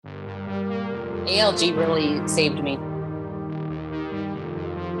ALG really saved me.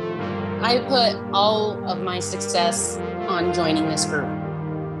 I put all of my success on joining this group.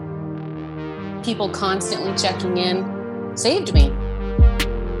 People constantly checking in saved me.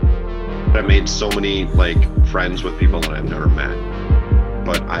 I made so many friends with people that I've never met,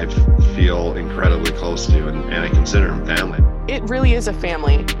 but I feel incredibly close to, and I consider them family. It really is a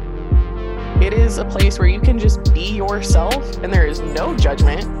family. It is a place where you can just be yourself and there is no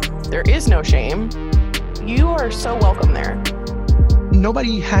judgment. There is no shame. You are so welcome there.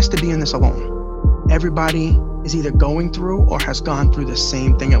 Nobody has to be in this alone. Everybody is either going through or has gone through the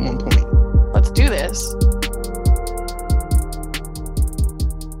same thing at one point. Let's do this.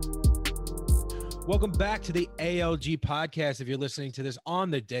 Welcome back to the ALG podcast. If you're listening to this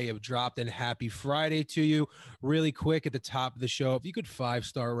on the day of drop, then happy Friday to you. Really quick at the top of the show, if you could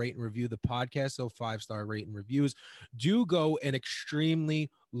 5-star rate and review the podcast, so 5-star rate and reviews do go an extremely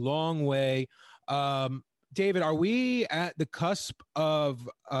long way. David, are we at the cusp of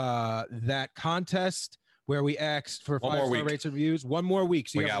that contest where we asked for 5-star rates and reviews? One more week.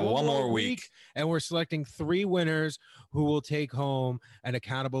 So we got one more week. And we're selecting 3 winners who will take home an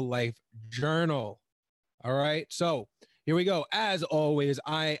Accountable Life journal. All right. So here we go. As always,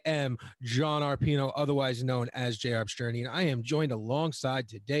 I am John Arpino, otherwise known as J.R. Absterny, and I am joined alongside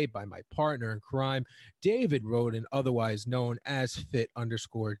today by my partner in crime, David Roden, otherwise known as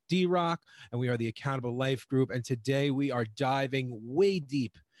Fit_D-Rock, and we are the Accountable Life Group. And today we are diving way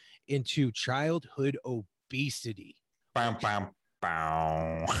deep into childhood obesity. Bam, bam,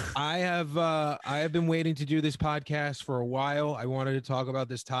 bam. I have been waiting to do this podcast for a while. I wanted to talk about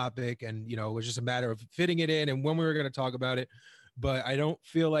this topic, and it was just a matter of fitting it in and when we were going to talk about it. But I don't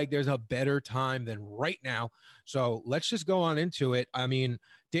feel like there's a better time than right now. So let's just go on into it. I mean,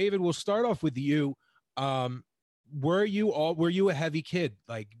 David, we'll start off with you. Were you a heavy kid?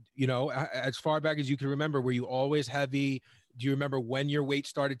 As far back as you can remember, were you always heavy? Do you remember when your weight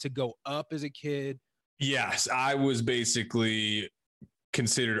started to go up as a kid? Yes, I was basically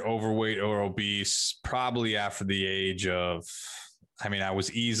considered overweight or obese probably after the age of, I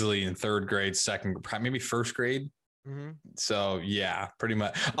was easily in 3rd grade, maybe 1st grade. Mm-hmm. So yeah, pretty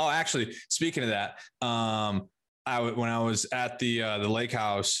much. Oh, actually, speaking of that, when I was at the lake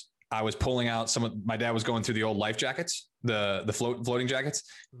house, I was pulling out my dad was going through the old life jackets, the floating jackets.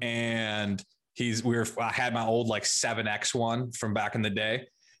 Mm-hmm. And I had my old 7X one from back in the day.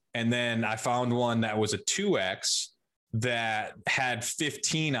 And then I found one that was a 2X that had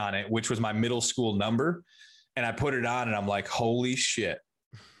 15 on it, which was my middle school number. And I put it on and I'm like, holy shit,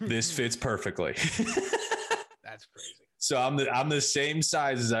 this fits perfectly. That's crazy. So I'm the same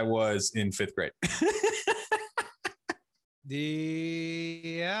size as I was in 5th grade.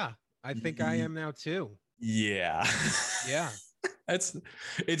 Yeah, I think I am now too. Yeah. Yeah. It's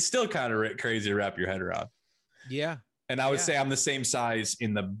still kind of crazy to wrap your head around. Yeah. And I would say I'm the same size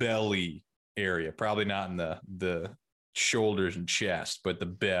in the belly area, probably not in the shoulders and chest, but the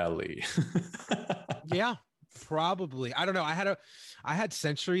belly. Yeah, probably. I don't know. I had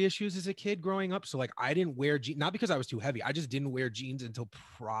sensory issues as a kid growing up. So I didn't wear jeans, not because I was too heavy. I just didn't wear jeans until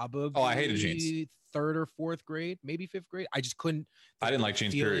probably I hated jeans. 3rd or 4th grade, maybe 5th grade. I just couldn't. I didn't like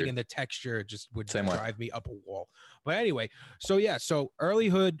jeans, period. And the texture just would Same drive me up a wall. But anyway, so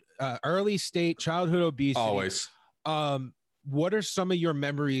early state childhood obesity. Always. What are some of your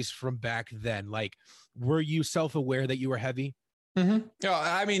memories from back then? Were you self-aware that you were heavy? Mm-hmm.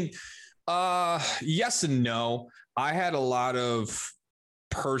 Yes and no. I had a lot of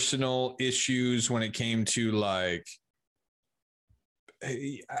personal issues when it came to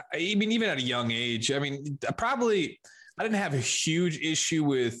even at a young age. I didn't have a huge issue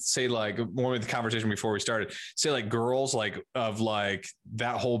with, say, more with the conversation before we started, say girls,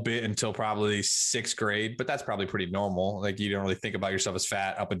 that whole bit until probably 6th grade, but that's probably pretty normal. You don't really think about yourself as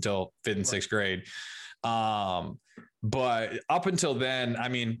fat up until 5th and 6th grade. But up until then,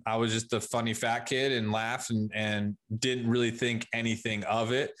 I was just a funny fat kid and laughed and didn't really think anything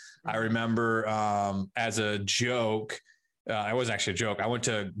of it. I remember, as a joke, it wasn't actually a joke. I went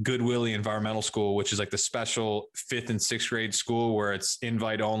to Goodwillie Environmental School, which is the special 5th and 6th grade school where it's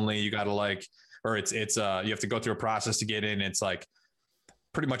invite only. You got to you have to go through a process to get in. It's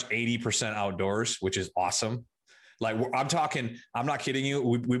pretty much 80% outdoors, which is awesome. I'm not kidding you.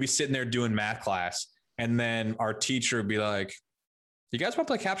 We'd be sitting there doing math class. And then our teacher would be like, you guys want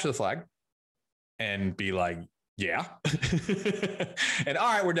to play capture the flag? And be like, yeah. And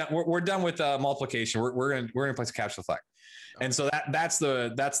all right, we're done. We're done with multiplication. We're gonna play capture the flag. And so that's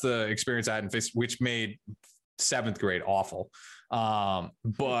the experience I had in which made 7th grade awful.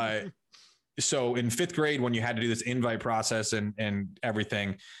 But so in 5th grade, when you had to do this invite process and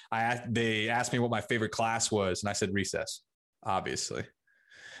everything, they asked me what my favorite class was. And I said recess, obviously.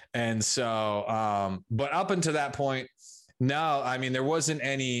 And so, but up until that point, no, I mean, there wasn't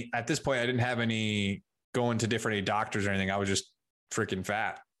any, at this point, I didn't have any going to different doctors or anything. I was just freaking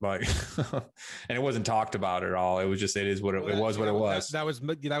fat. Like, and it wasn't talked about at all. It was just, it is what it was. That was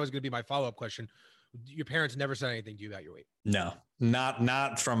going to be my follow-up question. Your parents never said anything to you about your weight? No,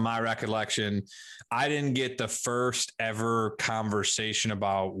 not from my recollection. I didn't get the first ever conversation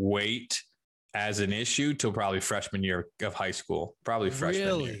about weight as an issue till probably freshman year of high school, probably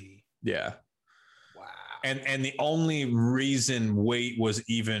freshman year. Yeah. Wow. And the only reason weight was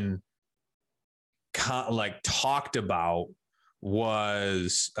even talked about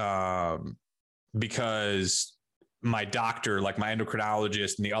was because my doctor, like my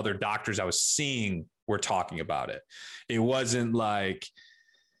endocrinologist and the other doctors I was seeing were talking about it. It wasn't like,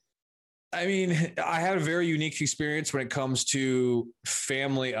 I mean, I had a very unique experience when it comes to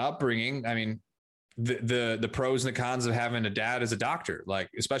family upbringing. I mean, the pros and the cons of having a dad as a doctor, like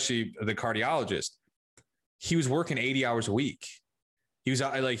especially the cardiologist. He was working 80 hours a week. He was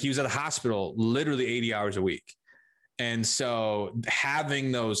at the hospital literally 80 hours a week. And so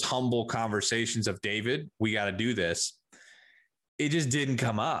having those humble conversations of, David, we got to do this, it just didn't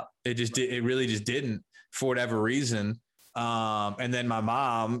come up. It really just didn't, for whatever reason. And then my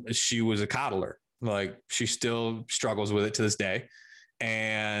mom, she was a coddler. Like, she still struggles with it to this day.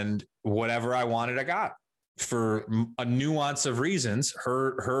 And whatever I wanted, I got, for a nuance of reasons.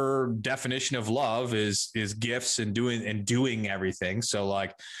 Her definition of love is gifts and doing everything. So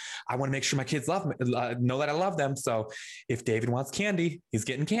like, I want to make sure my kids love me, know that I love them. So if David wants candy, he's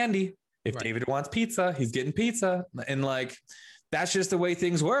getting candy. If David wants pizza, he's getting pizza. And like, that's just the way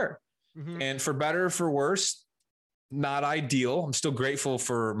things were. Mm-hmm. And for better or for worse, not ideal. I'm still grateful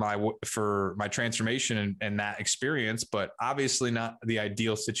for my transformation and that experience, but obviously not the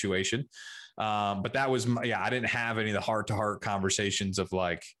ideal situation. But that was, I didn't have any of the heart-to-heart conversations of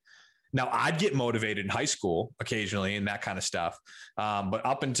like, now I'd get motivated in high school occasionally and that kind of stuff. But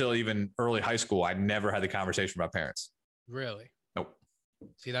up until even early high school, I never had the conversation about parents. Really? Nope.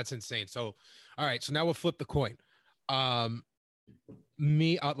 See, that's insane. So, all right. So now we'll flip the coin. I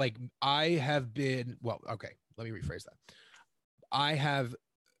have been, okay, let me rephrase that. I have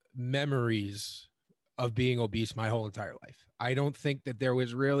memories of being obese my whole entire life. I don't think that there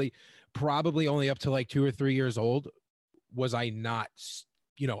was really, probably only up to like 2 or 3 years old was I not,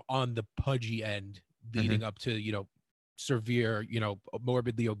 on the pudgy end leading up to, severe,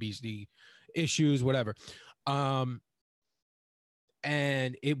 morbidly obesity issues, whatever. And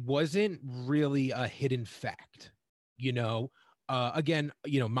it wasn't really a hidden fact, again,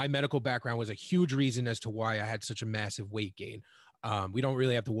 my medical background was a huge reason as to why I had such a massive weight gain. We don't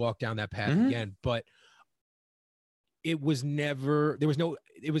really have to walk down that path again, but it was never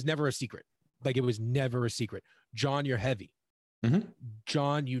a secret. Like, it was never a secret. John, you're heavy. Mm-hmm.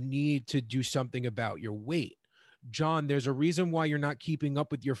 John, you need to do something about your weight. John, there's a reason why you're not keeping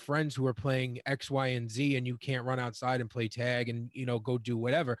up with your friends who are playing X, Y, and Z, and you can't run outside and play tag and, go do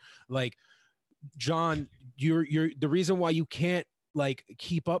whatever. Like, John, you're the reason why you can't like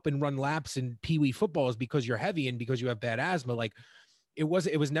keep up and run laps in Pee-wee football is because you're heavy and because you have bad asthma. Like, it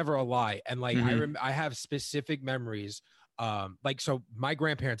was never a lie. And like, I have specific memories. So my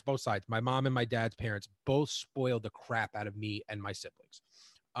grandparents, both sides, my mom and my dad's parents, both spoiled the crap out of me and my siblings.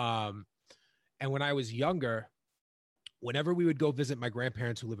 And when I was younger, whenever we would go visit my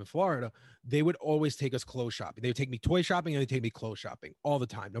grandparents who live in Florida, they would always take us clothes shopping. They would take me toy shopping and they'd take me clothes shopping all the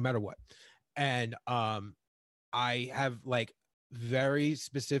time, no matter what. And I have like very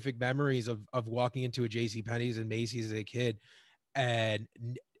specific memories of walking into a JCPenney's and Macy's as a kid. And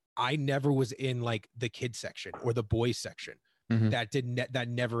I never was in like the kids section or the boys section. That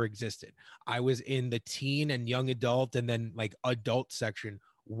never existed. I was in the teen and young adult and then like adult section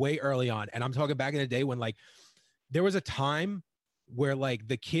way early on. And I'm talking back in the day when like there was a time where like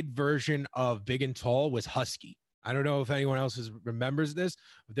the kid version of Big and Tall was husky. I don't know if anyone else remembers this,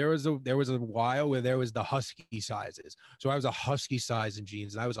 but there was a while where there was the husky sizes. So I was a husky size in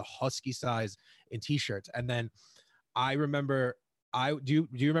jeans and I was a husky size in t-shirts. And then I remember, do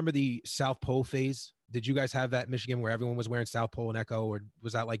you remember the South Pole phase? Did you guys have that in Michigan where everyone was wearing South Pole and Echo, or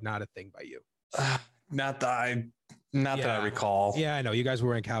was that like not a thing by you? Not that I recall. Yeah, I know. You guys were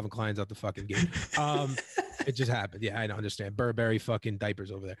wearing Calvin Klein's at the fucking game. It just happened. Yeah, I don't understand. Burberry fucking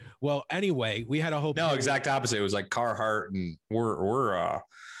diapers over there. Well, anyway, we had a whole exact opposite. It was like Carhartt, and we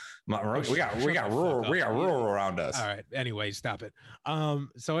got rural around us. All right. Anyway, stop it.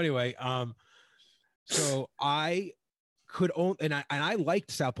 So I could own, and I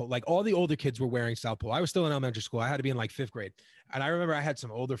liked South Pole. Like all the older kids were wearing South Pole. I was still in elementary school. I had to be in like 5th grade. And I remember I had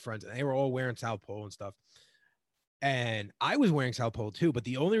some older friends and they were all wearing South Pole and stuff. And I was wearing South Pole too. But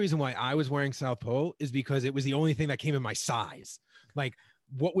the only reason why I was wearing South Pole is because it was the only thing that came in my size. Like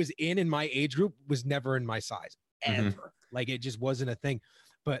what was in my age group was never in my size ever. Like it just wasn't a thing.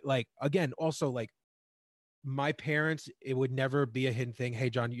 But like, again, also like my parents, it would never be a hidden thing. Hey,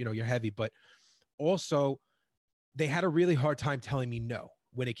 John, you know, you're heavy, but also they had a really hard time telling me no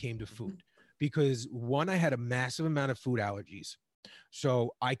when it came to food because one, I had a massive amount of food allergies.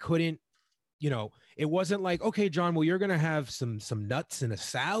 So I couldn't, you know, it wasn't like, okay, John, well, you're going to have some nuts in a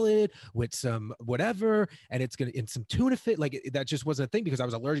salad with some whatever, and it's going to, in some tuna fit. Like that just wasn't a thing because I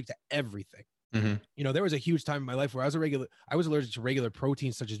was allergic to everything. You know, there was a huge time in my life where I was allergic to regular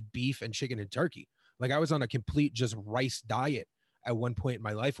proteins such as beef and chicken and turkey. Like I was on a complete just rice diet at one point in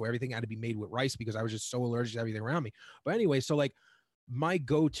my life where everything had to be made with rice because I was just so allergic to everything around me. But anyway, so like my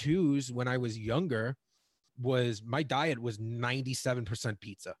go-tos when I was younger was my diet was 97%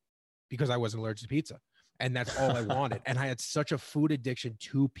 pizza because I wasn't allergic to pizza. And that's all I wanted. And I had such a food addiction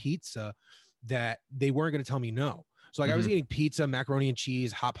to pizza that they weren't going to tell me no. So like I was eating pizza, macaroni and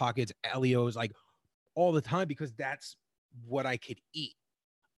cheese, Hot Pockets, Elio's, like all the time because that's what I could eat.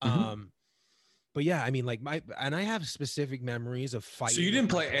 But yeah, I mean, like I have specific memories of fighting. So you didn't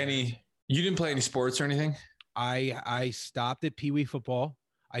play any sports or anything? I stopped at Pee Wee football.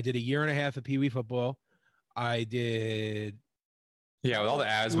 I did a year and a half of Pee Wee football. I did. Yeah, with all the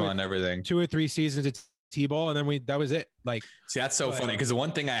asthma and everything. 2 or 3 seasons at T-ball. And then that was it. Like, see, that's so funny. Cause the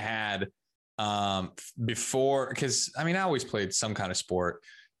one thing I had before, cause I mean, I always played some kind of sport.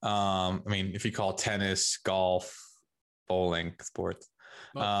 I mean, if you call tennis, golf, bowling sports,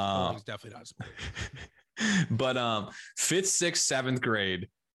 bowling's definitely not sport. But 5th, 6th, 7th grade,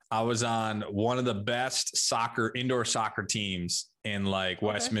 I was on one of the best indoor soccer teams in like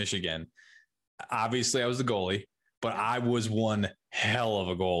West Michigan. Obviously I was the goalie, but I was one hell of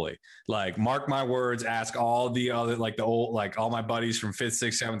a goalie. Like mark my words, ask all the other, like all my buddies from 5th,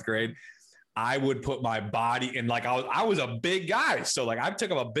 6th, 7th grade. I would put my body in, like I was a big guy. So like I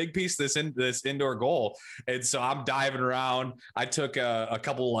took up a big piece of this indoor goal. And so I'm diving around. I took a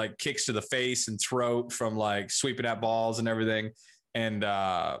couple like kicks to the face and throat from like sweeping at balls and everything. And,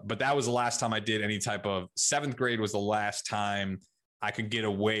 but that was the last time I did any type of 7th grade was the last time I could get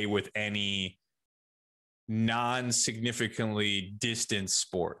away with any non-significantly distant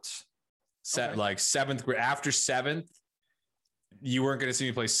sports. Like 7th grade, after 7th, you weren't going to see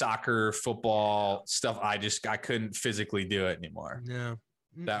me play soccer, football stuff. I couldn't physically do it anymore. Yeah.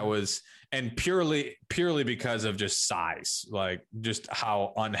 That was, and purely because of just size, like just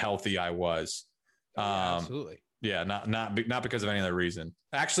how unhealthy I was. Yeah, absolutely. Yeah. Not because of any other reason.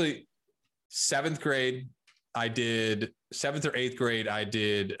 Actually, 7th grade, 7th or 8th grade, I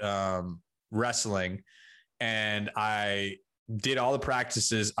did wrestling, and I did all the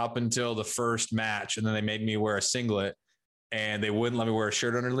practices up until the first match. And then they made me wear a singlet, and they wouldn't let me wear a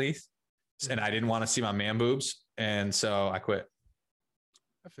shirt underneath. And I didn't want to see my man boobs. And so I quit.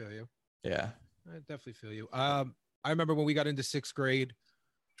 I feel you. Yeah. I definitely feel you. I remember when we got into 6th grade,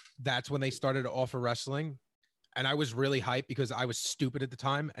 that's when they started to offer wrestling. And I was really hyped because I was stupid at the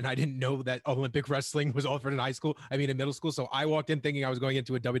time. And I didn't know that Olympic wrestling was offered in in middle school. So I walked in thinking I was going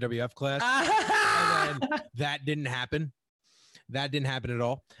into a WWF class. And then that didn't happen. That didn't happen at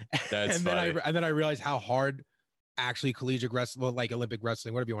all. That's and then I realized how hard actually collegiate wrestling, like Olympic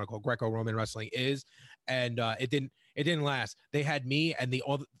wrestling, whatever you want to call it, Greco-Roman wrestling is. And it didn't last. They had me and the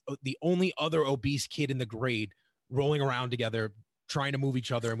only other obese kid in the grade rolling around together, trying to move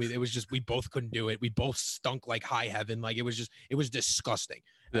each other. And we both couldn't do it. We both stunk like high heaven. Like it was disgusting.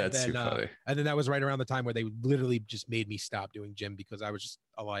 That's too funny. And then that was right around the time where they literally just made me stop doing gym because I was just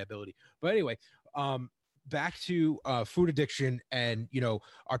a liability. But anyway, back to food addiction and, you know,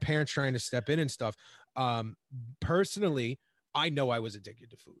 our parents trying to step in and stuff. Personally, I know I was addicted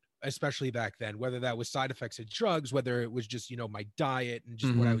to food, especially back then, whether that was side effects of drugs, whether it was just, you know, my diet and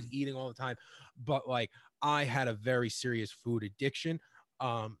just what I was eating all the time. But like, I had a very serious food addiction,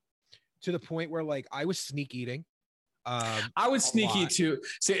 to the point where like I was sneak eating. I would sneak eat too.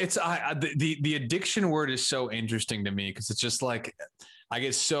 See, it's the addiction word is so interesting to me because it's just like I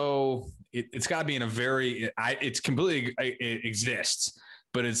get so it's got to be in a very it's completely it exists,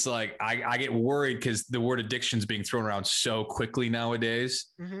 but it's like I get worried because the word addiction is being thrown around so quickly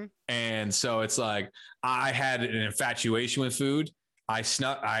nowadays, and so it's like I had an infatuation with food.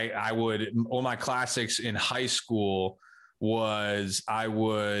 I would, all my classics in high school was I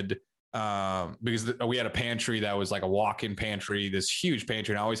would because we had a pantry that was like a walk-in pantry, this huge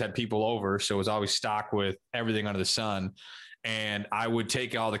pantry, and I always had people over. So it was always stocked with everything under the sun. And I would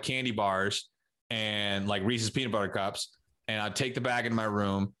take all the candy bars and like Reese's peanut butter cups, and I'd take the bag in my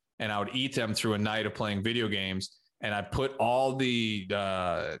room and I would eat them through a night of playing video games. And I put all the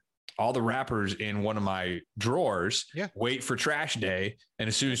wrappers in one of my drawers, wait for trash day. And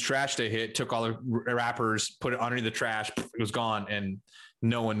as soon as trash day hit, took all the wrappers, put it underneath the trash, it was gone. And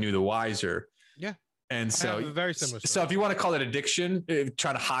no one knew the wiser. Yeah. And so very similar story. So if you want to call it addiction,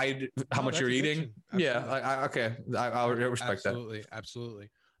 try to hide how much you're eating. Yeah. Okay. I'll respect that. Absolutely.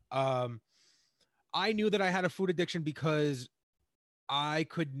 I knew that I had a food addiction because I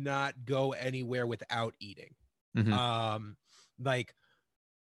could not go anywhere without eating. Mm-hmm. Like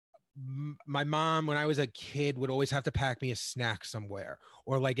my mom, when I was a kid, would always have to pack me a snack somewhere.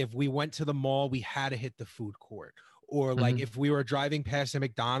 Or like if we went to the mall, we had to hit the food court. Or like if we were driving past a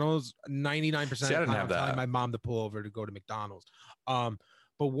McDonald's, 99% of the time, telling my mom to pull over to go to McDonald's. But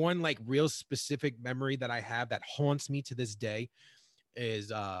one like real specific memory that I have that haunts me to this day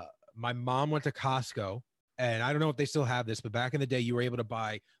is my mom went to Costco, and I don't know if they still have this, but back in the day, you were able to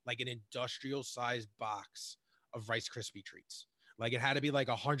buy like an industrial sized box of Rice Krispie treats. Like it had to be like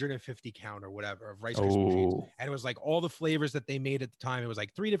 150 count or whatever of Rice Krispie treats. And it was like all the flavors that they made at the time. It was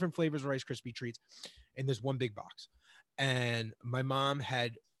like 3 different flavors of Rice Krispie treats in this one big box. And my mom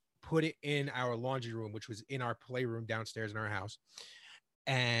had put it in our laundry room, which was in our playroom downstairs in our house.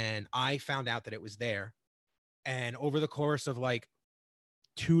 And I found out that it was there. And over the course of like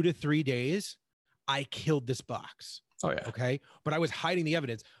 2 to 3 days, I killed this box. Oh yeah. Okay. But I was hiding the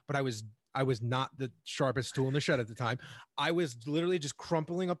evidence, but I was not the sharpest tool in the shed at the time. I was literally just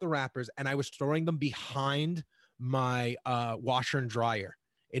crumpling up the wrappers and I was throwing them behind my washer and dryer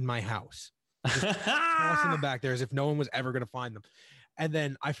in my house. Just tossing them back there as if no one was ever going to find them. And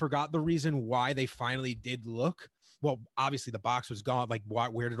then I forgot the reason why they finally did look. Well, obviously the box was gone. Like,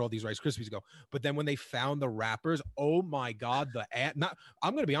 where did all these Rice Krispies go? But then when they found the wrappers, oh my God, I'm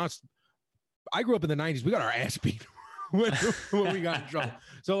going to be honest. I grew up in the 90s. We got our ass beat when we got in trouble.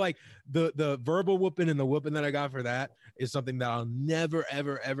 So like the verbal whooping and the whooping that I got for that is something that I'll never,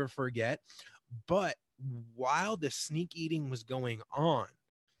 ever, ever forget. But while the sneak eating was going on,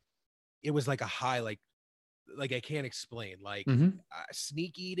 it was like a high, like I can't explain. Like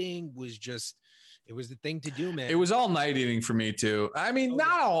sneak eating was just, it was the thing to do, man. It was all night eating for me too. I mean,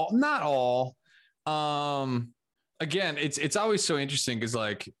 not all. Again, it's always so interesting because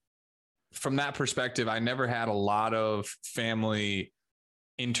like from that perspective, I never had a lot of family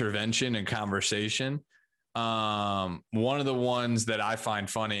intervention and conversation. One of the ones that I find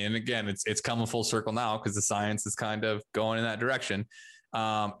funny, and again, it's coming full circle now because the science is kind of going in that direction.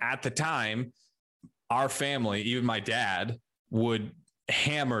 At the time, our family, even my dad, would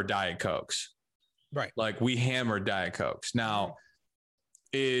hammer Diet Cokes. Right. Like we hammered Diet Cokes. Now,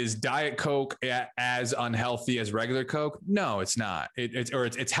 is Diet Coke as unhealthy as regular Coke? No, it's not.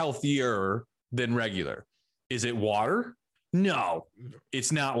 It's healthier than regular. Is it water? No,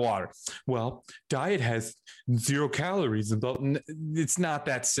 it's not water. Well, Diet has 0 calories. It's not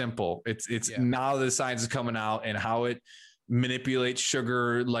that simple. Now the science is coming out and how it manipulates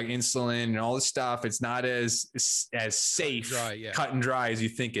sugar like insulin and all this stuff. It's not as safe, cut and dry as you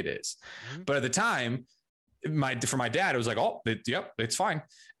think it is. But at the time, for my dad, it was like, it's fine.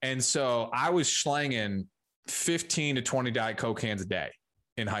 And so I was slanging 15 to 20 Diet Coke cans a day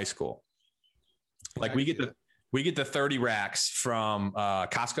in high school. Like we get the 30 racks from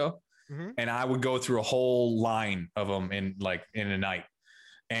Costco, and I would go through a whole line of them in a night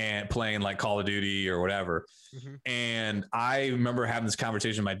and playing like Call of Duty or whatever. And I remember having this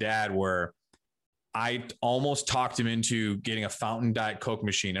conversation with my dad where I almost talked him into getting a fountain Diet Coke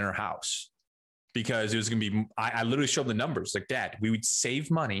machine in our house because it was going to be, I literally showed him the numbers like, Dad, we would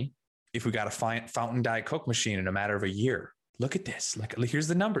save money if we got a fountain Diet Coke machine in a matter of a year. Look at this. Like, here's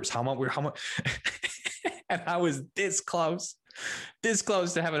the numbers. How much? And I was this close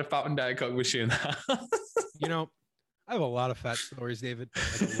to having a fountain Diet Coke machine in the house. You know, I have a lot of fat stories, David.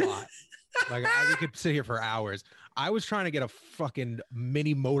 Like a lot. Like we could sit here for hours. I was trying to get a fucking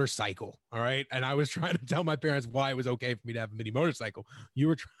mini motorcycle. All right. And I was trying to tell my parents why it was okay for me to have a mini motorcycle. You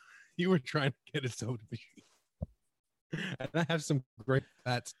were trying to get a soda machine. And I have some great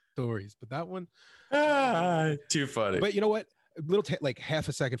fat stories, but that one. Too funny. But you know what? Like half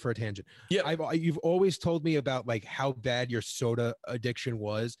a second for a tangent. Yeah. You've always told me about like how bad your soda addiction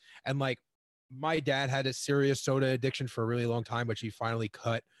was. And like my dad had a serious soda addiction for a really long time, which he finally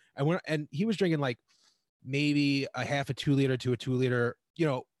cut. And he was drinking like maybe a half a 2 liter to a 2 liter, you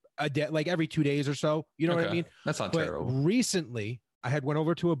know, like every 2 days or so. You know what I mean? That's not but terrible. Recently, I had went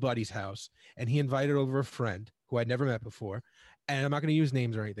over to a buddy's house and he invited over a friend who I'd never met before. And I'm not going to use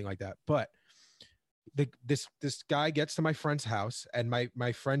names or anything like that, but this guy gets to my friend's house and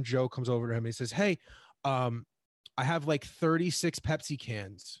my friend Joe comes over to him and he says, "Hey, I have like 36 Pepsi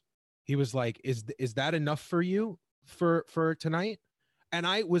cans." He was like, is that enough for you for tonight? And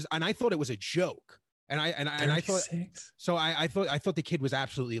I thought it was a joke. And I thought, so I thought the kid was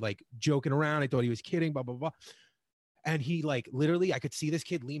absolutely like joking around. I thought he was kidding, blah, blah, blah. And he like, literally, I could see this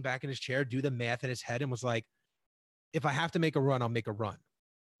kid lean back in his chair, do the math in his head and was like, if I have to make a run, I'll make a run.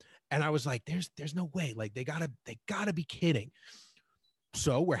 And I was like, there's no way. Like they gotta be kidding.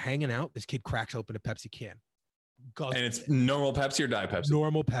 So we're hanging out. This kid cracks open a Pepsi can. And it's normal Pepsi or Diet Pepsi?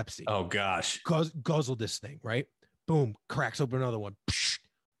 Normal Pepsi. Oh gosh. Guzzled this thing, right? Boom, cracks open another one. Psh,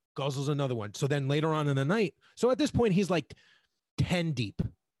 guzzles another one. So then later on in the night, so at this point he's like 10 deep.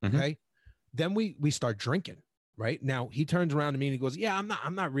 Okay. Mm-hmm. Then we start drinking. Right now he turns around to me and he goes, "Yeah,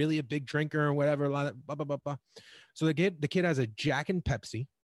 I'm not really a big drinker or whatever." Blah, blah, blah, blah. So the kid has a Jack and Pepsi,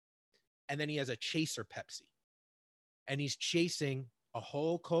 and then he has a chaser Pepsi, and he's chasing a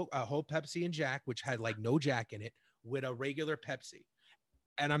whole Pepsi and Jack, which had like no Jack in it, with a regular Pepsi.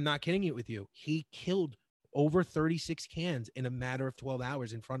 And I'm not kidding you with you. He killed over 36 cans in a matter of 12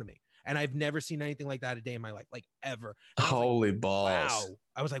 hours in front of me. And I've never seen anything like that a day in my life, like ever. Holy balls. Wow.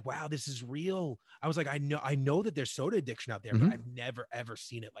 I was like, wow, this is real. I was like, I know that there's soda addiction out there, Mm-hmm. but I've never, ever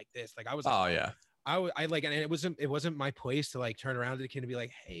seen it like this. Like I was, oh yeah. I like, and it wasn't my place to like turn around to the kid and be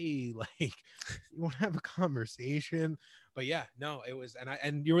like, "Hey, like, you want to have a conversation?" But yeah, no, it was,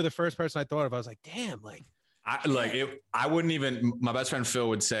 and you were the first person I thought of. I was like, damn, like, I wouldn't even. My best friend Phil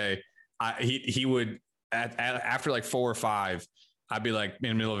would say, he would after like 4 or 5. I'd be like in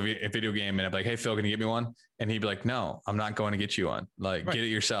the middle of a video game and I'd be like, "Hey Phil, can you get me one?" And he'd be like, "No, I'm not going to get you one. Like, right. Get it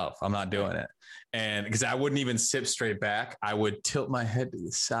yourself. I'm not doing it." And because I wouldn't even sip straight back, I would tilt my head to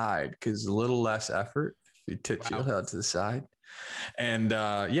the side because a little less effort if you tilt your head to the side. And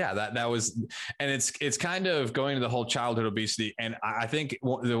that was, and it's kind of going to the whole childhood obesity. And I think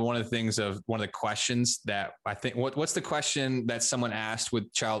one of the questions that I think, what's the question that someone asked with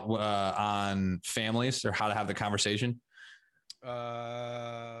on families or how to have the conversation?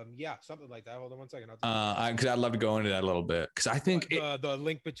 Yeah, something like that. Hold on one second. Because I'd love to go into that a little bit because I think the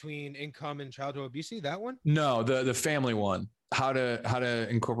link between income and childhood obesity, that one. No, the family one. How to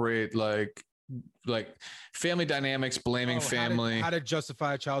incorporate like family dynamics, blaming family. How to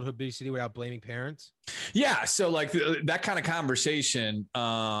justify childhood obesity without blaming parents. Yeah, so like that kind of conversation.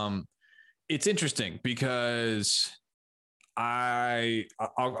 It's interesting because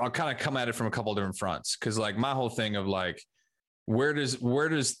I'll kind of come at it from a couple of different fronts because like my whole thing of like. Where does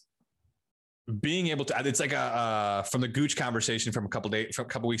being able to, it's like from the Gooch conversation from a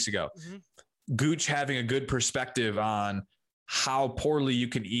couple weeks ago, mm-hmm. Gooch having a good perspective on how poorly you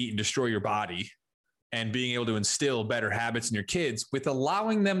can eat and destroy your body and being able to instill better habits in your kids with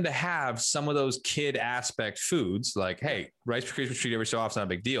allowing them to have some of those kid aspect foods like, hey, Rice Krispies treat every so often, not a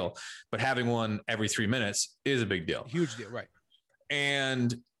big deal, but having one every 3 minutes is a big deal. Huge deal. Right.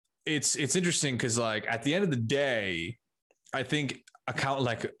 And it's interesting because like at the end of the day, I think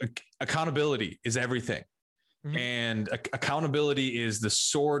accountability is everything. Mm-hmm. And accountability is the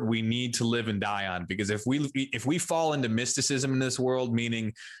sword we need to live and die on, because if we fall into mysticism in this world,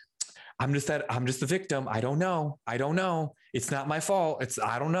 meaning I'm just the victim. I don't know. It's not my fault.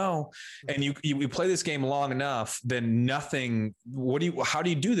 I don't know. And you play this game long enough, then nothing, how do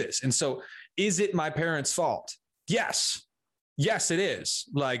you do this? And so is it my parents' fault? Yes, it is.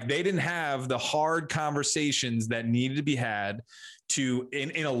 Like they didn't have the hard conversations that needed to be had to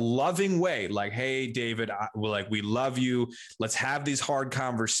in a loving way. Like, hey, David, we love you. Let's have these hard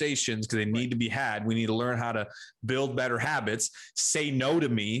conversations because they need to be had. We need to learn how to build better habits. Say no to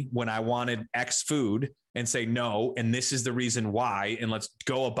me when I wanted X food and say no. And this is the reason why. And let's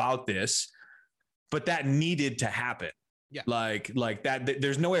go about this. But that needed to happen. Yeah. Like that,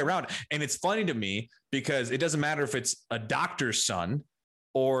 there's no way around it. And it's funny to me because it doesn't matter if it's a doctor's son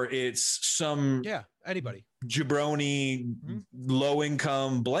or it's some anybody jabroni, mm-hmm. low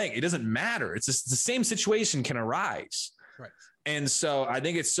income blank. It doesn't matter. It's just the same situation can arise. Right. And so I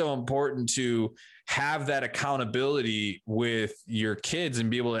think it's so important to have that accountability with your kids and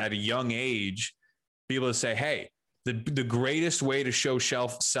be able to, at a young age, be able to say, hey, the greatest way to show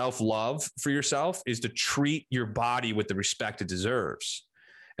self-love for yourself is to treat your body with the respect it deserves.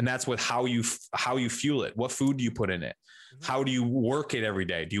 And that's with how you fuel it. What food do you put in it? Mm-hmm. How do you work it every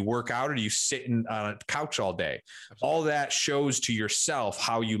day? Do you work out or do you sit on a couch all day? Absolutely. All that shows to yourself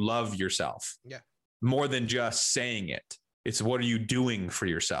how you love yourself. Yeah. More than just saying it. It's what are you doing for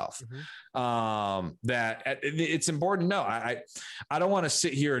yourself? That it's important to know. I don't want to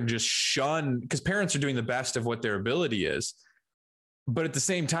sit here and just shun, because parents are doing the best of what their ability is. But at the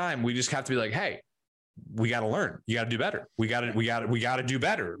same time, we just have to be like, hey, we got to learn. You got to do better. We got to do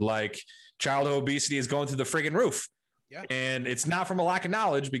better. Like, childhood obesity is going through the friggin' roof. Yeah. And it's not from a lack of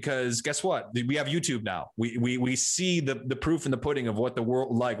knowledge, because guess what? We have YouTube now. We see the proof in the pudding of what the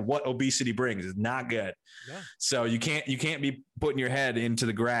world, like what obesity brings is not good. Yeah. So you can't be putting your head into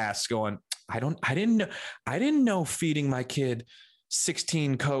the grass going, I didn't know feeding my kid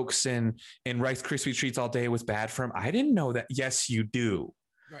 16 Cokes and Rice Krispie treats all day was bad for him. I didn't know that. Yes, you do.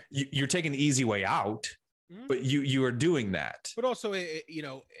 Right. You're taking the easy way out. But you are doing that. But also,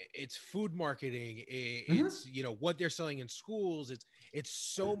 it's food marketing. It's, what they're selling in schools. It's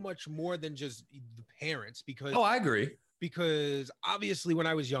so much more than just the parents, because. Oh, I agree. Because obviously when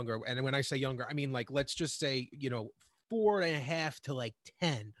I was younger, and when I say younger, I mean, like, let's just say, 4.5 to like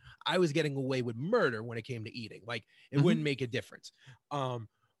 10, I was getting away with murder when it came to eating. Like, it wouldn't make a difference.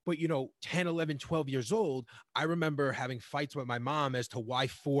 But, 10, 11, 12 years old, I remember having fights with my mom as to why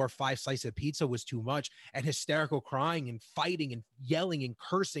 4 or 5 slices of pizza was too much, and hysterical crying and fighting and yelling and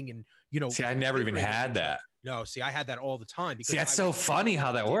cursing. And, see, I never even had that. No, see, I had that all the time. Because see, that's so funny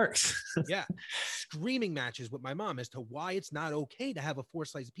how that works. Yeah. Screaming matches with my mom as to why it's not okay to have a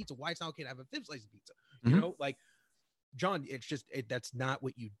 4-slice of pizza, why it's not okay to have a 5th slice of pizza. Like, John, it's just, that's not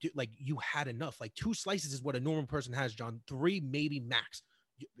what you do. Like, you had enough. Like, 2 slices is what a normal person has, John. 3, maybe max.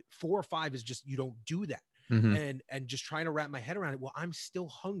 4 or 5 is just, you don't do that. And just trying to wrap my head around it. Well, I'm still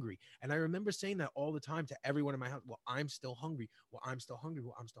hungry. And I remember saying that all the time to everyone in my house. Well, I'm still hungry. Well, I'm still hungry.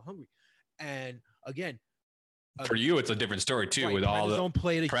 Well, I'm still hungry. And again, for you, it's a different story too, right, with all the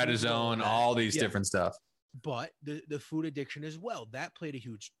prednisone, all these different stuff. But the food addiction as well, that played a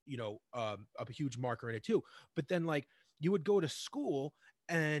huge, a huge marker in it too. But then, like, you would go to school,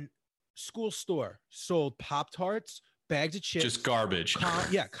 and school store sold Pop-Tarts, bags of chips, just garbage.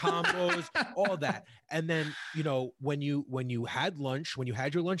 Combos, all that. And then, when you had lunch, when you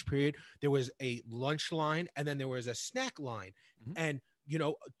had your lunch period, there was a lunch line, and then there was a snack line. And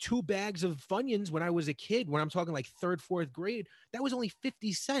 2 bags of Funyuns when I was a kid, when I'm talking like 3rd, 4th grade, that was only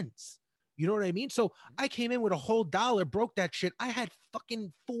 50 cents. You know what I mean? So I came in with a whole $1, broke that shit. I had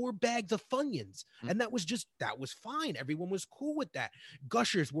fucking 4 bags of Funyuns, and that was fine. Everyone was cool with that.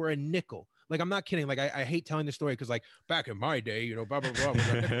 Gushers were a nickel. Like, I'm not kidding. Like, I hate telling this story, because, like, back in my day, blah, blah, blah.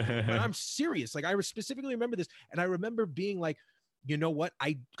 But I'm serious. Like, I specifically remember this. And I remember being like, you know what?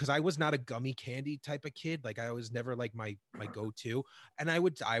 Because I was not a gummy candy type of kid. Like, I was never like my go-to. And I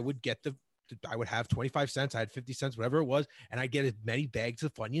would get I would have 25 cents. I had 50 cents, whatever it was. And I'd get as many bags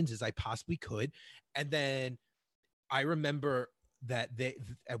of Funyuns as I possibly could. And then I remember that they,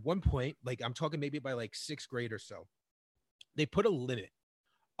 at one point, like, I'm talking maybe by like 6th grade or so, they put a limit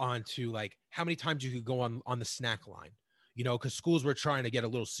onto like how many times you could go on the snack line, because schools were trying to get a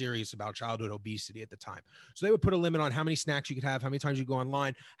little serious about childhood obesity at the time. So they would put a limit on how many snacks you could have, how many times you go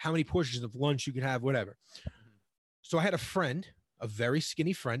online, how many portions of lunch you could have, whatever. So I had a friend, a very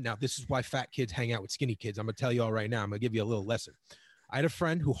skinny friend. Now, this is why fat kids hang out with skinny kids. I'm going to tell you all right now. I'm going to give you a little lesson. I had a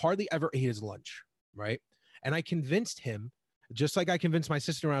friend who hardly ever ate his lunch, right? And I convinced him, just like I convinced my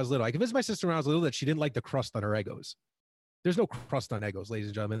sister when I was little. I convinced my sister when I was little that she didn't like the crust on her Eggos. There's no crust on Eggos, ladies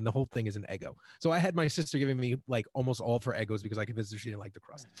and gentlemen. And the whole thing is an Eggo. So I had my sister giving me like almost all of her Eggos because I convinced her she didn't like the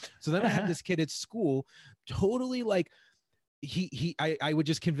crust. So then I had this kid at school, totally like, I would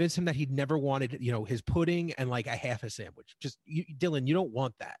just convince him that he'd never wanted, his pudding and like a half a sandwich. Just, Dylan, you don't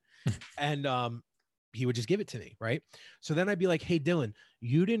want that. And he would just give it to me, right? So then I'd be like, hey, Dylan,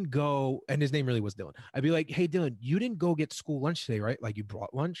 you didn't go, and his name really was Dylan. I'd be like, hey, Dylan, you didn't go get school lunch today, right? Like, you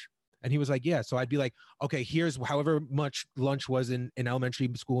brought lunch? And he was like, yeah. So I'd be like, okay, here's however much lunch was in elementary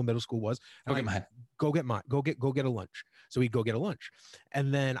school and middle school was. Go get mine. Go get a lunch. So he'd go get a lunch.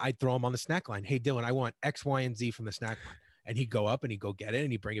 And then I'd throw him on the snack line. Hey, Dylan, I want X, Y, and Z from the snack line. And he'd go up and he'd go get it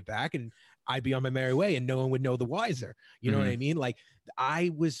and he'd bring it back, and I'd be on my merry way, and no one would know the wiser. You know what I mean? Like,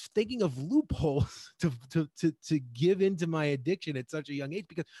 I was thinking of loopholes to give into my addiction at such a young age,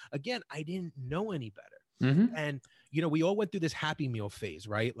 because again, I didn't know any better. And, we all went through this Happy Meal phase,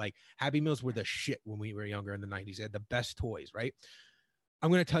 right? Like, Happy Meals were the shit when we were younger in the 90s. They had the best toys, right? I'm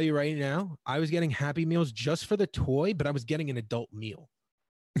going to tell you right now, I was getting Happy Meals just for the toy, but I was getting an adult meal.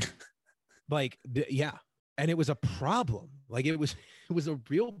 Like, yeah. And it was a problem. Like, it was a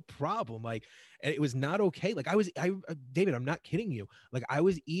real problem. Like, and it was not okay. Like, David, I'm not kidding you. Like, I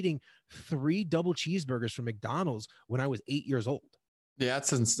was eating 3 double cheeseburgers from McDonald's when I was 8 years old. Yeah,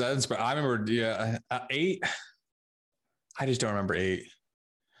 that's. I remember. Yeah, 8. I just don't remember 8.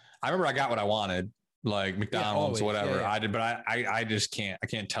 I remember I got what I wanted. like McDonald's, always. whatever. Yeah. I did, but I just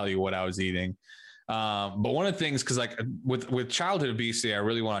can't tell you what I was eating. But one of the things, cause like with childhood obesity, I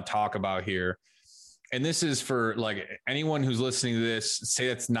really want to talk about here. And this is for like anyone who's listening to this,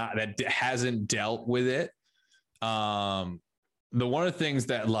 say that hasn't dealt with it. One of the things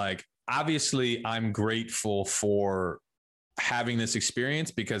that like, obviously I'm grateful for having this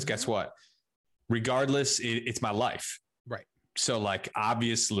experience because guess what? Regardless, it's my life. Right. So like,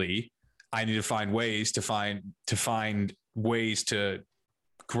 obviously I need to find ways to find ways to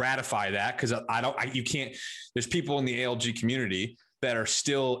gratify that. Cause you can't, there's people in the ALG community that are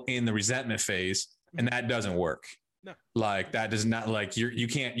still in the resentment phase and that doesn't work. No. Like that does not like you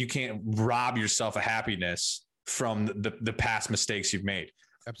can't rob yourself of happiness from the past mistakes you've made.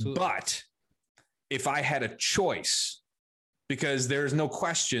 Absolutely. But if I had a choice, because there's no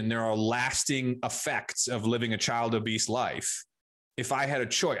question there are lasting effects of living a child obese life. If I had a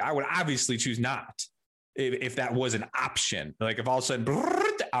choice, I would obviously choose not. If that was an option, like if all of a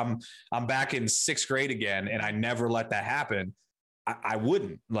sudden I'm back in 6th grade again and I never let that happen, I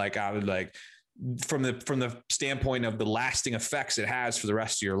wouldn't. Like I would like from the standpoint of the lasting effects it has for the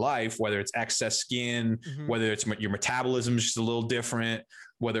rest of your life, whether it's excess skin, whether it's your metabolism is just a little different,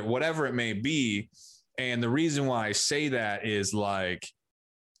 whatever it may be. And the reason why I say that is like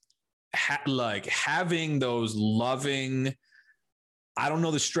having those loving, I don't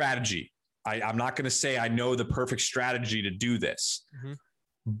know the strategy. I'm not going to say I know the perfect strategy to do this,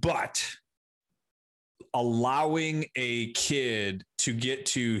 but allowing a kid to get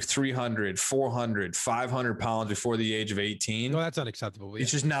to 300, 400, 500 pounds before the age of 18. No, that's unacceptable.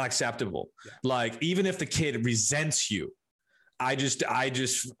 It's just not acceptable. Yeah. Like, even if the kid resents you,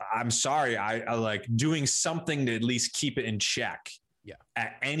 I'm sorry. I like doing something to at least keep it in check. Yeah.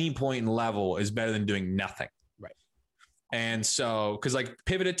 At any point in level is better than doing nothing. Right. And so, cause like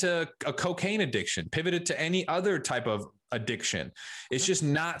pivot it to a cocaine addiction, pivot it to any other type of addiction. It's just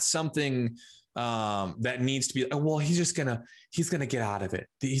not something that needs to be, well, he's going to get out of it.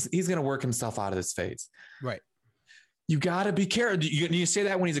 He's going to work himself out of this phase. Right. You got to be careful. Do you say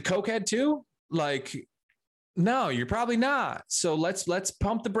that when he's a cokehead too? Like, no, you're probably not. So let's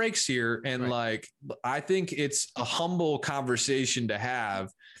pump the brakes here. And like, I think it's a humble conversation to have.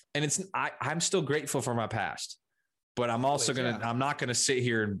 And I'm still grateful for my past, but I'm also I'm not going to sit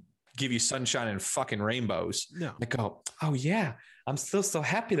here and give you sunshine and fucking rainbows. No. Like, oh yeah, I'm still so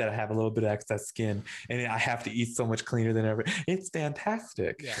happy that I have a little bit of excess skin and I have to eat so much cleaner than ever. It's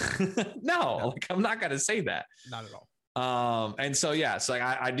fantastic. Yeah. No, like I'm not going to say that. Not at all. And so, yeah, it's like,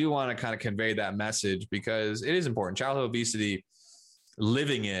 I do want to kind of convey that message because it is important. Childhood obesity,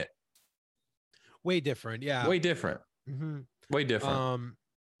 living it. Way different. Yeah. Way different. Mm-hmm. Way different.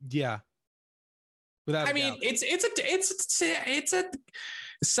 Yeah. Without I mean, it's a,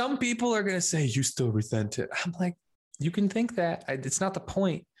 some people are going to say you still resent it. I'm like, you can think that it's not the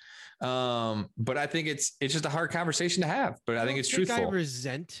point. But I think it's just a hard conversation to have, but I think it's truthful. I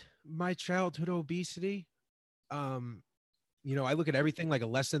resent my childhood obesity. You know, I look at everything like a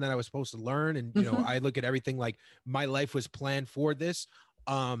lesson that I was supposed to learn. And, you know, I look at everything like my life was planned for this.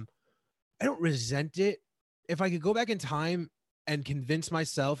 I don't resent it. If I could go back in time and convince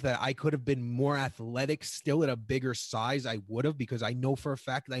myself that I could have been more athletic still at a bigger size, I would have, because I know for a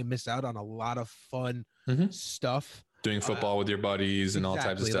fact that I miss out on a lot of fun stuff. Doing football with your buddies and all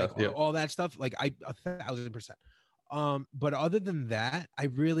types of stuff. Like, all that stuff. Like 1,000%. But other than that, I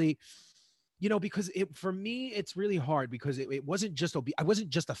really, you know, because for me, it's really hard because it wasn't just I wasn't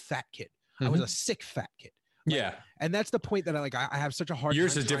just a fat kid. I was a sick fat kid. Like, yeah. And that's the point that I have such a hard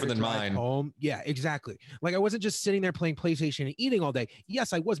Yours time is different than mine. Home. Yeah, exactly. Like I wasn't just sitting there playing PlayStation and eating all day.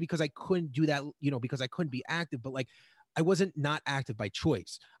 Yes, I was, because I couldn't do that, you know, because I couldn't be active, but like I wasn't not active by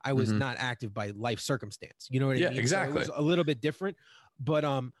choice. I was not active by life circumstance. You know what I mean? Yeah, exactly. So it was a little bit different, but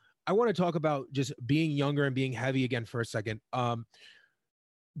I want to talk about just being younger and being heavy again for a second.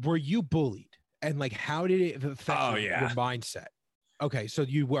 Were you bullied? And like, how did it affect your mindset? Okay, so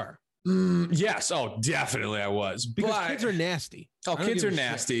you were. Yes. Oh, definitely I was. Because kids are nasty. Oh, kids are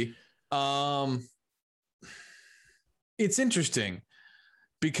nasty. It's interesting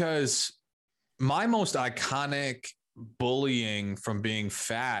because my most iconic bullying from being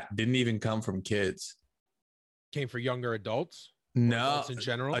fat didn't even come from kids. Came for younger adults? No. Adults in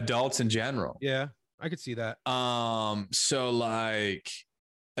general? Adults in general. Yeah, I could see that. So like,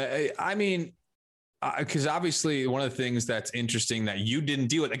 I mean, because obviously one of the things that's interesting that you didn't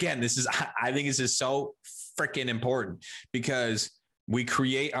deal with, again, I think this is so freaking important because we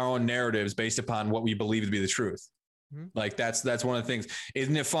create our own narratives based upon what we believe to be the truth. Like that's one of the things.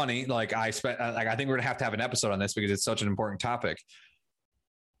 Isn't it funny? Like I think we're gonna have to have an episode on this because it's such an important topic.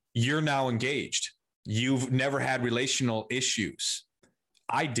 You're now engaged. you've never had relational issues.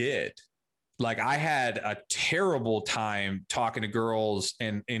 I did. Like I had a terrible time talking to girls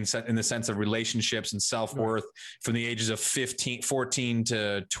in the sense of relationships and self-worth from the ages of 14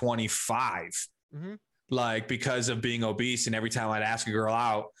 to 25. Mm-hmm. Like because of being obese, and every time I'd ask a girl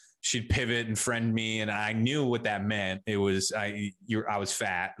out, she'd pivot and friend me, and I knew what that meant. It was I was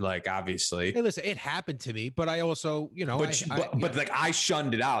fat, like obviously. Hey, listen, it happened to me, but I also, but like I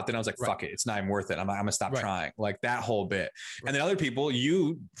shunned it out. Then I was like, fuck it, it's not even worth it. I'm gonna stop trying. Like that whole bit. Right. And then other people,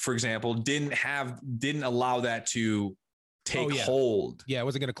 you, for example, didn't allow that to take hold. Yeah, I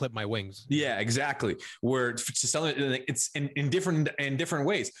wasn't gonna clip my wings. Yeah, exactly. Where it's in different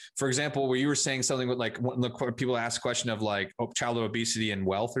ways. For example, where you were saying something with like when people ask a question of like childhood obesity and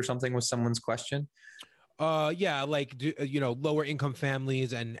wealth or something was someone's question. Yeah, like lower income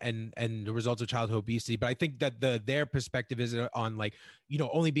families and the results of childhood obesity. But I think that their perspective is on like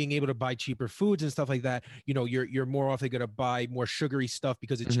only being able to buy cheaper foods and stuff like that. You're more often going to buy more sugary stuff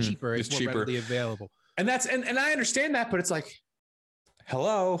because it's cheaper. It's more cheaper. Readily available. And that's and I understand that, but it's like,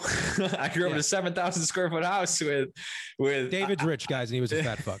 hello, I grew up in a 7,000 square foot house with David's rich, guys, and he was a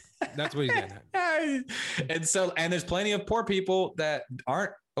fat fuck. That's what he's getting at. And there's plenty of poor people that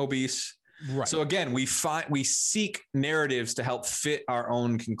aren't obese. Right. So again, we seek narratives to help fit our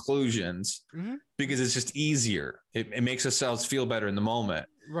own conclusions because it's just easier. It makes ourselves feel better in the moment.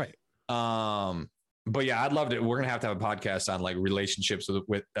 Right. But yeah, I'd love to. We're gonna have a podcast on like relationships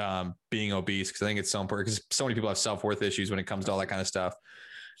with being obese because I think it's so important because so many people have self-worth issues when it comes to all that kind of stuff.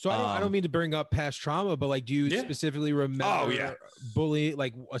 So I don't mean to bring up past trauma, but like, do you specifically remember bully,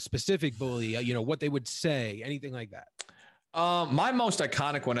 like a specific bully? What they would say, anything like that? My most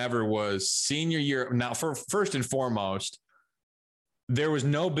iconic one ever was senior year. Now, first and foremost, there was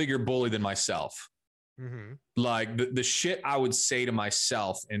no bigger bully than myself. Mm-hmm. Like the shit I would say to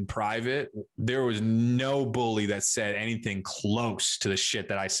myself in private, there was no bully that said anything close to the shit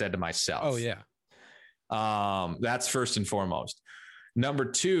that I said to myself. Oh yeah. That's first and foremost. Number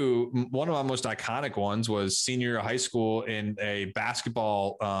two, one of my most iconic ones was senior year of high school in a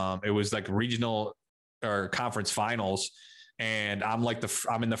basketball. It was like regional or conference finals. And I'm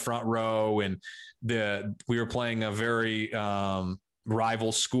in the front row, and we were playing a very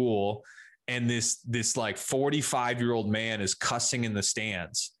rival school, and this like 45-year-old man is cussing in the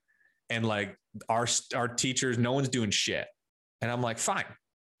stands, and like our teachers, no one's doing shit, and I'm like, fine,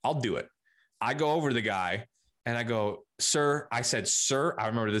 I'll do it. I go over to the guy and I go, sir, I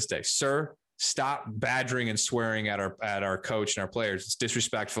remember this day, sir, stop badgering and swearing at our coach and our players. It's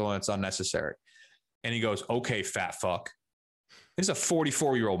disrespectful and it's unnecessary. And he goes, okay, fat fuck. This is a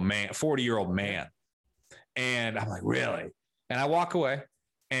 40-year-old man. And I'm like, really? And I walk away,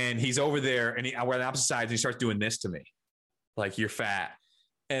 and he's over there, and we're on the opposite sides, and he starts doing this to me. Like, you're fat.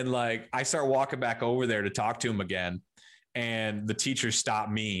 And like, I start walking back over there to talk to him again. And the teacher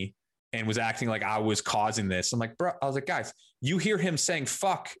stopped me and was acting like I was causing this. I'm like, bro, I was like, guys, you hear him saying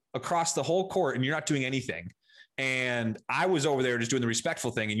fuck across the whole court and you're not doing anything. And I was over there just doing the respectful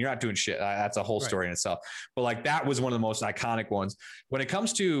thing, and you're not doing shit. That's a whole story in itself. But like, that was one of the most iconic ones. When it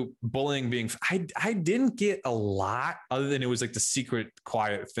comes to bullying I didn't get a lot other than it was like the secret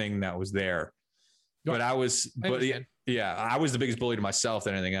quiet thing that was there. But I was the biggest bully to myself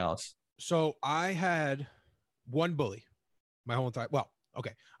than anything else. So I had one bully my whole entire,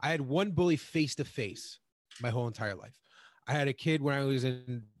 I had one bully face to face my whole entire life. I had a kid when I was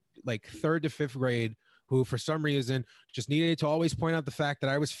in like 3rd to 5th grade who for some reason just needed to always point out the fact that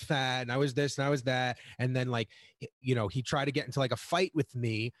I was fat and I was this and I was that. And then like, he tried to get into like a fight with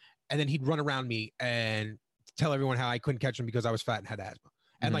me, and then he'd run around me and tell everyone how I couldn't catch him because I was fat and had asthma.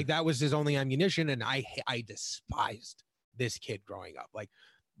 And like, that was his only ammunition. And I despised this kid growing up, like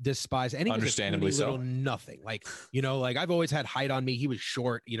despised. And he understandably was a little nothing. Like, like I've always had height on me. He was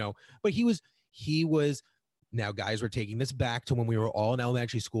short, but he was, now guys, we're taking this back to when we were all in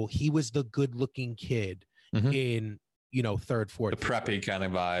elementary school. He was the good looking kid in, 3rd, 4th. The preppy kind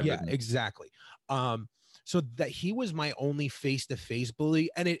of vibe. Yeah, exactly. So that he was my only face-to-face bully.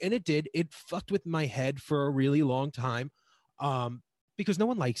 And it fucked with my head for a really long time. Because no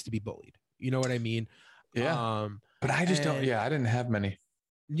one likes to be bullied. You know what I mean? Yeah. But I just don't. Yeah, I didn't have many.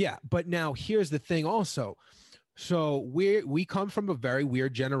 Yeah, but now here's the thing also. So we come from a very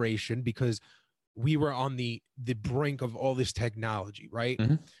weird generation because we were on the brink of all this technology, right?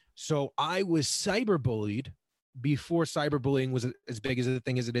 Mm-hmm. So I was cyberbullied before cyberbullying was as big as a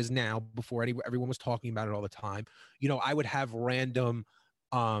thing as it is now, before everyone was talking about it all the time. I would have random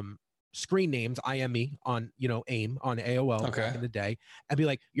screen names, IME on, AIM on AOL back in the day, and be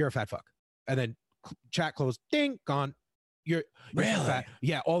like, you're a fat fuck. And then chat closed, ding, gone. You're really fat.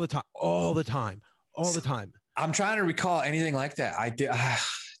 Yeah, all the time. all the time. I'm trying to recall anything like that. I did.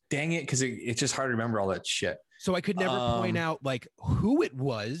 Dang it. Cause it's just hard to remember all that shit. So I could never point out like who it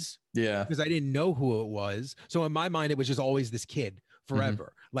was. Yeah. Because I didn't know who it was. So in my mind, it was just always this kid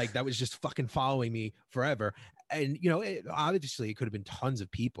forever. Like that was just fucking following me forever. And, you know, obviously it could have been tons of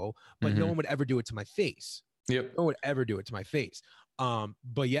people, but no one would ever do it to my face. Yep. No one would ever do it to my face.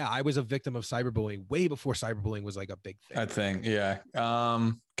 But yeah, I was a victim of cyberbullying way before cyberbullying was like a big thing. I think, yeah.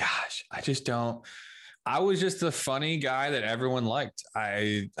 Gosh, I was just the funny guy that everyone liked.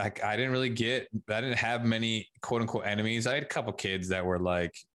 I didn't really I didn't have many quote unquote enemies. I had a couple kids that were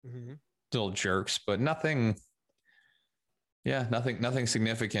like little jerks, but nothing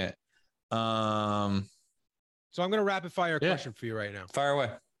significant. So I'm going to rapid fire a question for you right now. Fire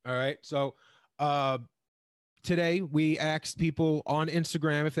away. All right. So, today we asked people on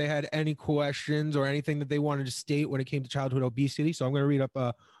Instagram if they had any questions or anything that they wanted to state when it came to childhood obesity. So I'm going to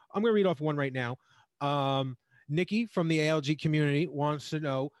read off one right now. Nikki from the ALG community wants to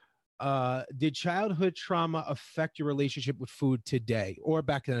know, did childhood trauma affect your relationship with food today or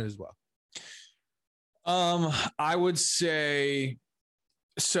back then as well? I would say,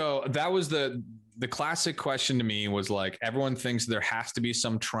 so that was the classic question to me was like, everyone thinks there has to be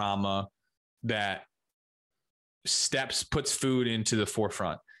some trauma that puts food into the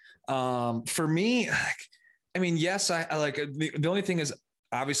forefront. For me, I mean, yes, I like the only thing is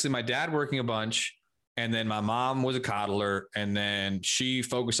obviously my dad working a bunch, and then my mom was a coddler, and then she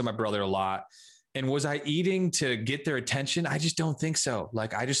focused on my brother a lot. And was I eating to get their attention? I just don't think so.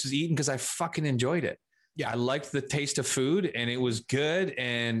 Like I just was eating because I fucking enjoyed it. Yeah. I liked the taste of food and it was good.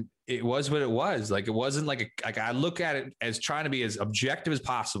 And it was what it was. Like, it wasn't like I look at it as trying to be as objective as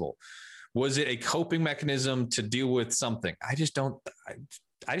possible. Was it a coping mechanism to deal with something? I just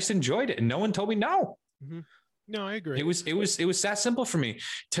enjoyed it. And no one told me no. No, I agree. It was that simple for me.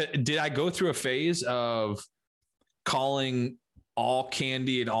 Did I go through a phase of calling all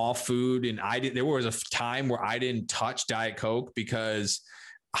candy and all food? And there was a time where I didn't touch Diet Coke because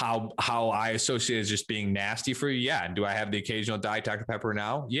how I associate it as just being nasty for you. Yeah. And do I have the occasional Diet Dr. Pepper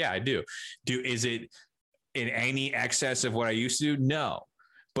now? Yeah, I do. Is it in any excess of what I used to do? No.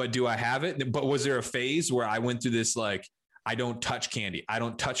 But do I have it? But was there a phase where I went through this, like, I don't touch candy. I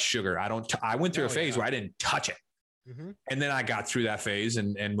don't touch sugar. I went through a phase where I didn't touch it. And then I got through that phase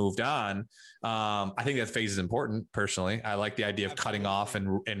and moved on. I think that phase is important personally. I like the idea of cutting off I'm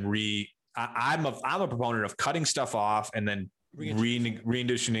a proponent of cutting stuff off and then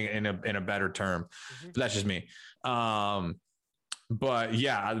reintroducing it in a better term. But that's just me. But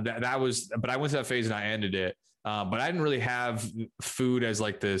yeah, but I went to that phase and I ended it. But I didn't really have food as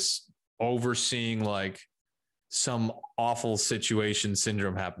like this overseeing, like some awful situation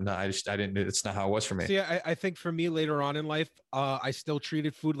syndrome happened. No, I didn't, it's not how it was for me. See, I think for me later on in life, I still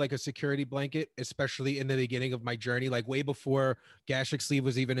treated food like a security blanket, especially in the beginning of my journey, like way before gastric sleeve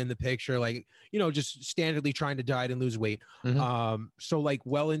was even in the picture, like, you know, just standardly trying to diet and lose weight. So like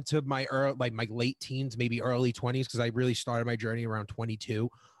well into my my late teens, maybe early 20s, because I really started my journey around 22.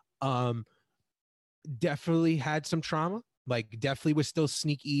 Definitely had some trauma. Like definitely was still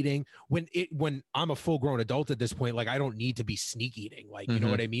sneak eating when I'm a full grown adult at this point. Like I don't need to be sneak eating, like, you know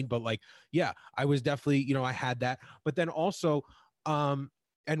what I mean? But like, yeah, I was definitely, you know, I had that, but then also, and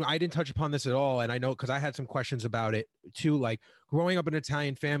I didn't touch upon this at all. And I know, cause I had some questions about it too. Like growing up in an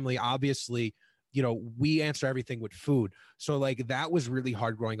Italian family, obviously, you know, we answer everything with food. So like that was really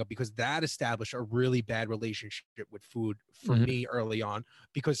hard growing up because that established a really bad relationship with food for me early on,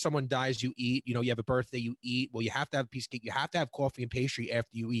 because someone dies, you eat, you know, you have a birthday, you eat, well, you have to have a piece of cake, you have to have coffee and pastry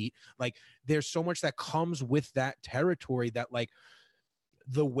after you eat. Like there's so much that comes with that territory that like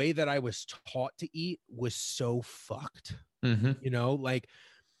the way that I was taught to eat was so fucked, you know, like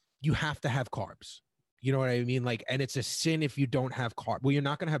you have to have carbs. You know what I mean? Like, and it's a sin if you don't have carb. Well, you're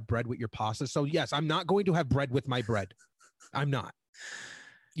not going to have bread with your pasta. So yes, I'm not going to have bread with my bread. I'm not.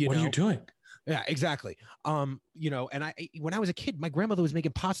 What are you doing? Yeah, exactly. You know, and when I was a kid, my grandmother was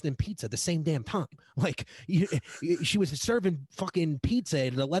making pasta and pizza the same damn time. Like she was serving fucking pizza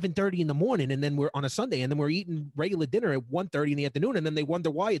at 11:30 in the morning, and then we're on a Sunday, and then we're eating regular dinner at 1:30 in the afternoon, and then they wonder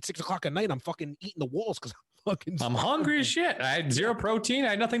why at 6 o'clock at night I'm fucking eating the walls because I'm hungry as shit. I had zero protein.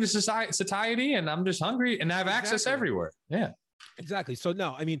 I had nothing to satiety, and I'm just hungry, and I have access everywhere. Yeah, exactly. So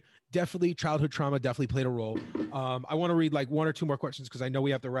no, I mean, definitely childhood trauma definitely played a role. I want to read like one or two more questions because I know we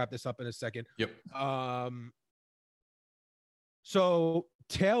have to wrap this up in a second. Yep. So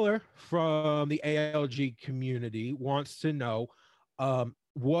Taylor from the ALG community wants to know,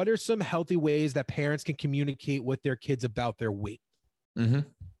 what are some healthy ways that parents can communicate with their kids about their weight?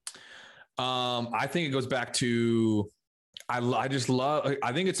 I think it goes back to, I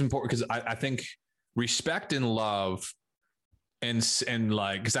think it's important because I think respect and love, and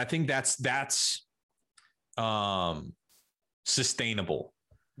like, because I think that's sustainable.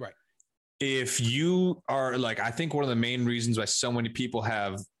 Right. If you are like, I think one of the main reasons why so many people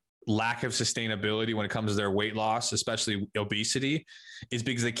have lack of sustainability when it comes to their weight loss, especially obesity, is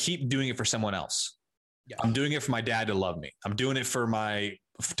because they keep doing it for someone else. Yeah. I'm doing it for my dad to love me. I'm doing it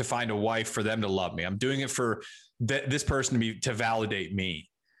to find a wife for them to love me. I'm doing it for this person to validate me.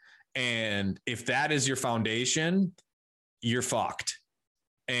 And if that is your foundation, you're fucked.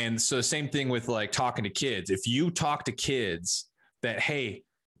 And so the same thing with like talking to kids. If you talk to kids that, hey,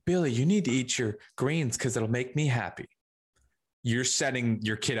 Billy, you need to eat your greens because it'll make me happy, you're setting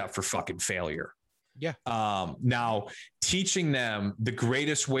your kid up for fucking failure. Yeah. Now, teaching them the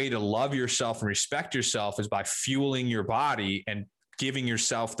greatest way to love yourself and respect yourself is by fueling your body and giving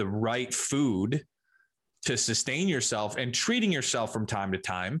yourself the right food to sustain yourself and treating yourself from time to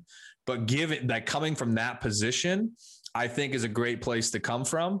time. But coming from that position, I think is a great place to come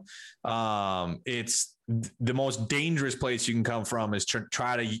from. It's the most dangerous place you can come from is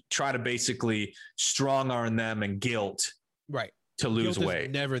try to basically strong arm them and guilt, right, to lose weight.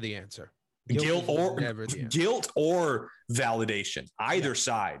 Never the answer. Guilt or validation, either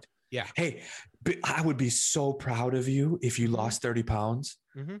side. Yeah. Hey, but I would be so proud of you if you lost 30 pounds.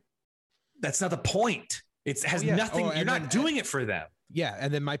 Mm-hmm. That's not the point. It has nothing. You're not doing it for them. Yeah.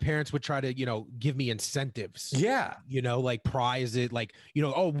 And then my parents would try to, give me incentives. Yeah. Like prize it, like,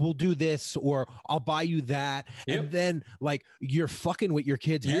 oh, we'll do this or I'll buy you that. Yep. And then like you're fucking with your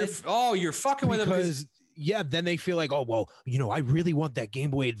kids. You're fucking with them because yeah, then they feel like, oh, well, I really want that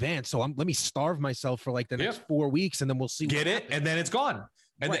Game Boy Advance. So let me starve myself for like the next 4 weeks and then we'll see. Get it. And then it's gone.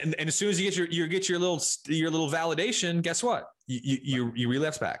 And, right. and as soon as you get your little validation, guess what? You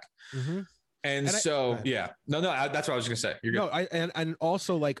relapse back. Mm-hmm. And that's what I was going to say. You're good. And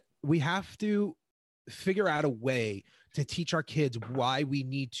also like we have to figure out a way to teach our kids why we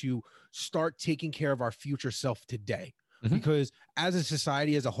need to start taking care of our future self today. Mm-hmm. Because as a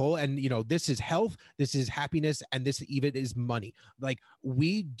society as a whole, and this is health, this is happiness, and this even is money. Like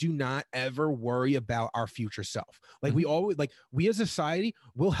we do not ever worry about our future self. Like mm-hmm. we as a society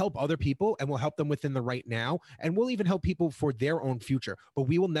will help other people and we'll help them within the right now. And we'll even help people for their own future, but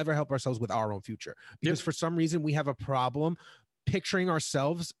we will never help ourselves with our own future because for some reason we have a problem picturing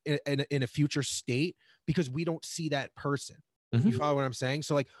ourselves in a future state because we don't see that person. Mm-hmm. You follow what I'm saying?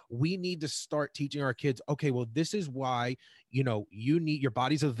 So like we need to start teaching our kids, okay, well, this is why, you need your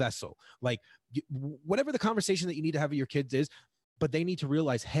body's a vessel. Like whatever the conversation that you need to have with your kids is, but they need to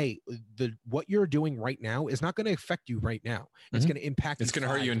realize, hey, what you're doing right now is not going to affect you right now. Mm-hmm. It's going to impact you. It's going to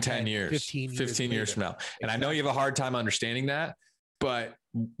hurt you in 10 years, 15 years from now. And I know you have a hard time understanding that, but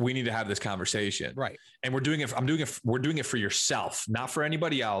we need to have this conversation. Right. And we're doing it for yourself, not for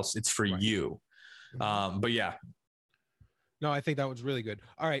anybody else. It's for you. Mm-hmm. But yeah. No, I think that was really good.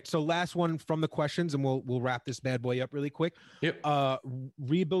 All right. So last one from the questions and we'll wrap this bad boy up really quick. Yep.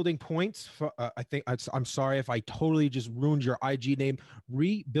 Rebuilding points. I think I'm sorry if I totally just ruined your IG name.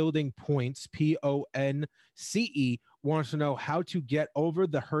 Rebuilding points, PONCE, wants to know how to get over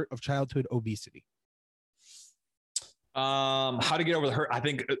the hurt of childhood obesity. How to get over the hurt. I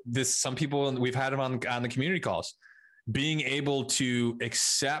think some people, we've had them on the community calls, being able to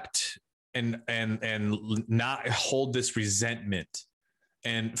accept and not hold this resentment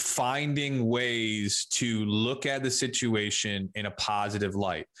and finding ways to look at the situation in a positive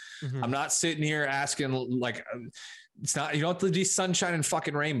light. Mm-hmm. I'm not sitting here asking like, it's not, you don't have to be sunshine and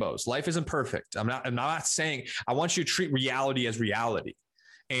fucking rainbows. Life isn't perfect. I'm not saying, I want you to treat reality as reality.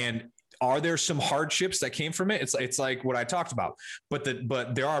 And are there some hardships that came from it? It's like what I talked about, but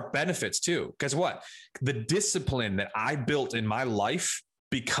there are benefits too. Guess what? The discipline that I built in my life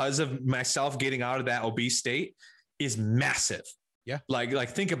because of myself getting out of that obese state is massive. Yeah. Like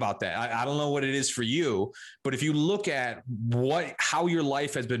think about that. I don't know what it is for you, but if you look at how your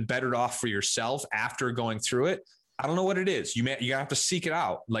life has been bettered off for yourself after going through it, I don't know what it is. You have to seek it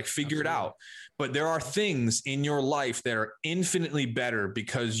out, like figure Absolutely. It out. But there are things in your life that are infinitely better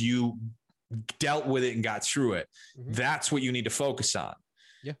because you dealt with it and got through it. Mm-hmm. That's what you need to focus on.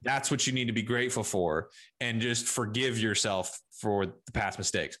 Yeah. That's what you need to be grateful for and just forgive yourself for the past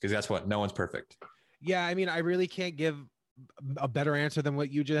mistakes. Cause that's what no one's perfect. Yeah. I mean, I really can't give a better answer than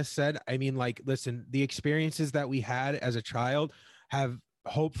what you just said. I mean, like, listen, the experiences that we had as a child have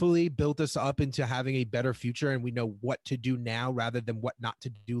hopefully built us up into having a better future. And we know what to do now rather than what not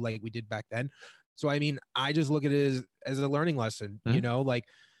to do like we did back then. So, I mean, I just look at it as a learning lesson, mm-hmm. Like,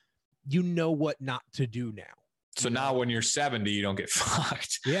 what not to do now. So now when you're 70, you don't get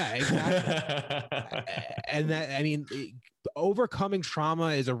fucked. Yeah, exactly. And that, I mean, overcoming trauma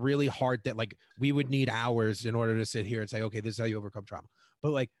is a really hard thing. Like, we would need hours in order to sit here and say, okay, this is how you overcome trauma.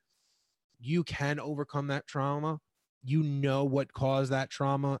 But like, you can overcome that trauma. You know what caused that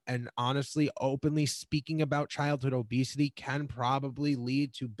trauma. And honestly, openly speaking about childhood obesity can probably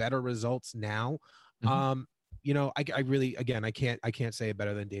lead to better results now. You know, I really, again, I can't say it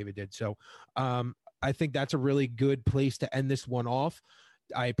better than David did. So I think that's a really good place to end this one off.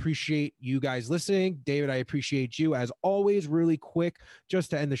 I appreciate you guys listening. David, I appreciate you as always. Really quick, just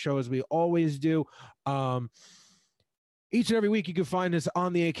to end the show as we always do. Each and every week, you can find us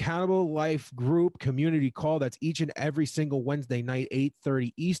on the Accountable Life Group community call. That's each and every single Wednesday night,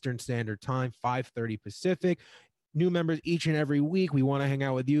 8:30 Eastern Standard Time, 5:30 Pacific. New members each and every week. We want to hang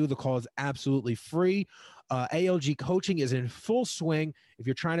out with you. The call is absolutely free. ALG coaching is in full swing. If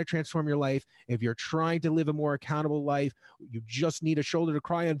you're trying to transform your life, if you're trying to live a more accountable life, you just need a shoulder to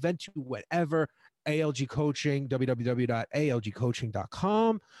cry on, vent to, whatever. ALG coaching,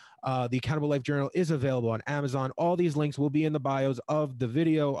 www.algcoaching.com. The Accountable Life Journal is available on Amazon. All these links will be in the bios of the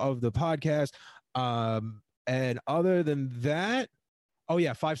video of the podcast. And other than that, oh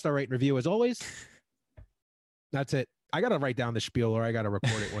yeah, 5-star rate and review as always. That's it. I got to write down the spiel, or I got to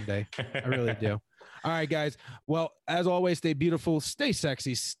record it one day. I really do. All right, guys. Well, as always, stay beautiful, stay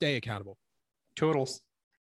sexy, stay accountable. Toodles.